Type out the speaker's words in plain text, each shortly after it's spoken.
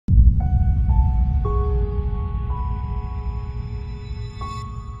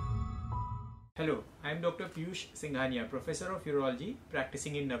am Dr. Piyush Singhania, Professor of Urology,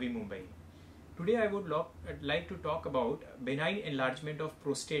 practicing in Navi Mumbai. Today I would like to talk about benign enlargement of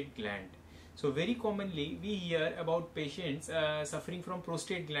prostate gland. So very commonly we hear about patients suffering from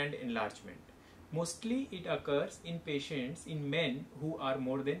prostate gland enlargement. Mostly it occurs in patients, in men who are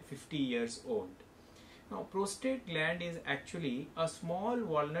more than 50 years old. Now, prostate gland is actually a small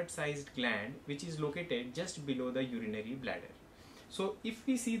walnut-sized gland which is located just below the urinary bladder. So, if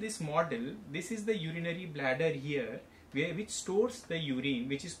we see this model, this is the urinary bladder here, which stores the urine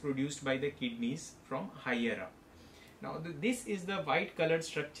which is produced by the kidneys from higher up. Now, this is the white colored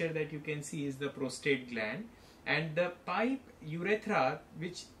structure that you can see is the prostate gland, and the pipe urethra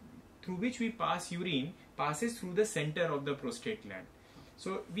through which we pass urine passes through the center of the prostate gland.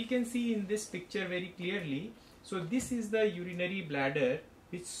 So we can see in this picture very clearly. So this is the urinary bladder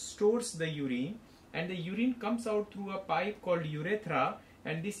which stores the urine, and the urine comes out through a pipe called urethra,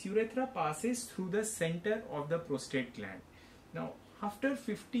 and this urethra passes through the center of the prostate gland. Now after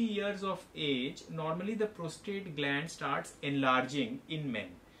 50 years of age, normally the prostate gland starts enlarging in men.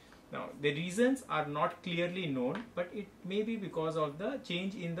 Now the reasons are not clearly known, but it may be because of the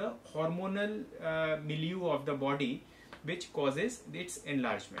change in the hormonal milieu of the body which causes its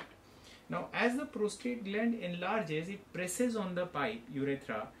enlargement. Now as the prostate gland enlarges, it presses on the pipe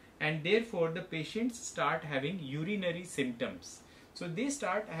urethra, and therefore the patients start having urinary symptoms. So they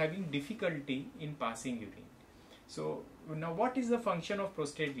start having difficulty in passing urine. So now what is the function of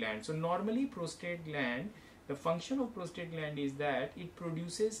prostate gland? So normally the function of prostate gland is that it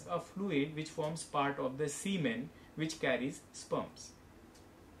produces a fluid which forms part of the semen which carries sperms.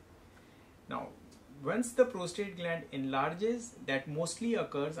 Now once the prostate gland enlarges, that mostly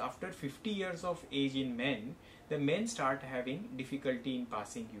occurs after 50 years of age in men, the men start having difficulty in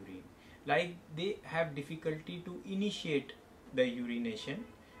passing urine. Like they have difficulty to initiate the urination.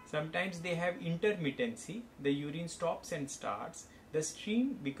 Sometimes they have intermittency, the urine stops and starts, the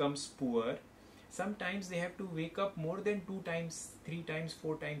stream becomes poor. Sometimes they have to wake up more than 2 times, 3 times,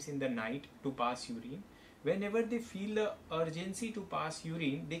 4 times in the night to pass urine. Whenever they feel the urgency to pass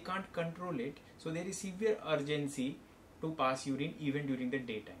urine, they can't control it. So there is severe urgency to pass urine even during the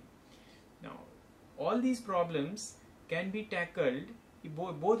daytime. Now, all these problems can be tackled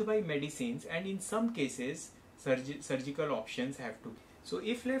both by medicines, and in some cases, surgical options have to. So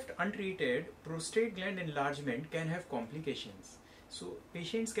if left untreated, prostate gland enlargement can have complications. So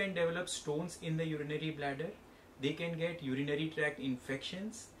patients can develop stones in the urinary bladder. They can get urinary tract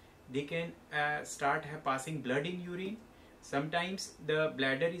infections. They can start passing blood in urine. Sometimes the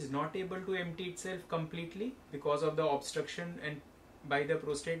bladder is not able to empty itself completely because of the obstruction and by the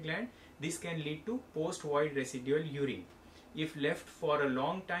prostate gland. This can lead to post-void residual urine. If left for a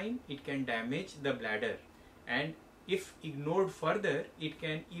long time, it can damage the bladder, and if ignored further, it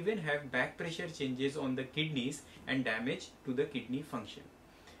can even have back pressure changes on the kidneys and damage to the kidney function.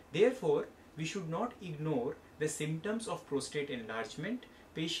 Therefore, we should not ignore the symptoms of prostate enlargement.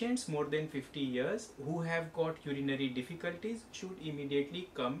 Patients more than 50 years who have got urinary difficulties should immediately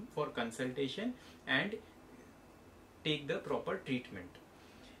come for consultation and take the proper treatment.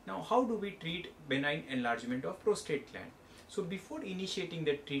 Now, how do we treat benign enlargement of prostate gland? So before initiating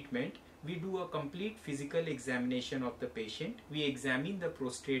the treatment, we do a complete physical examination of the patient. We examine the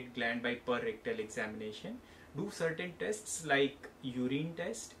prostate gland by per-rectal examination, do certain tests like urine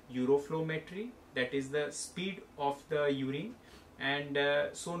test, uroflowmetry, that is the speed of the urine, and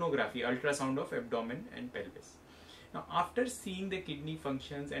sonography, ultrasound of abdomen and pelvis. Now after seeing the kidney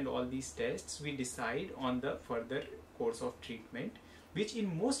functions and all these tests, we decide on the further course of treatment, which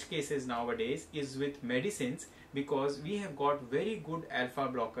in most cases nowadays is with medicines, because we have got very good alpha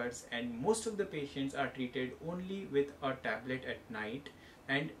blockers and most of the patients are treated only with a tablet at night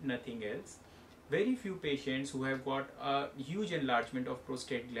and nothing else. Very few patients who have got a huge enlargement of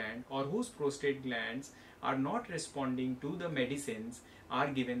prostate gland or whose prostate glands are not responding to the medicines are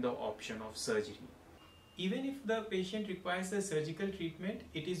given the option of surgery. Even if the patient requires a surgical treatment,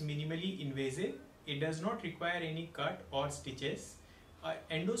 it is minimally invasive. It does not require any cut or stitches.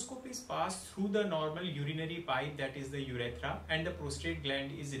 Endoscope is passed through the normal urinary pipe, that is the urethra, and the prostate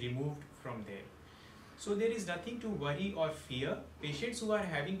gland is removed from there. So there is nothing to worry or fear. Patients who are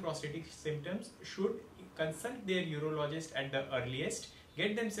having prostatic symptoms should consult their urologist at the earliest,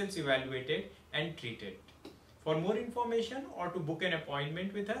 get themselves evaluated and treated. For more information or to book an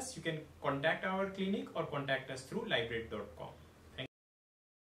appointment with us, you can contact our clinic or contact us through lybrate.com.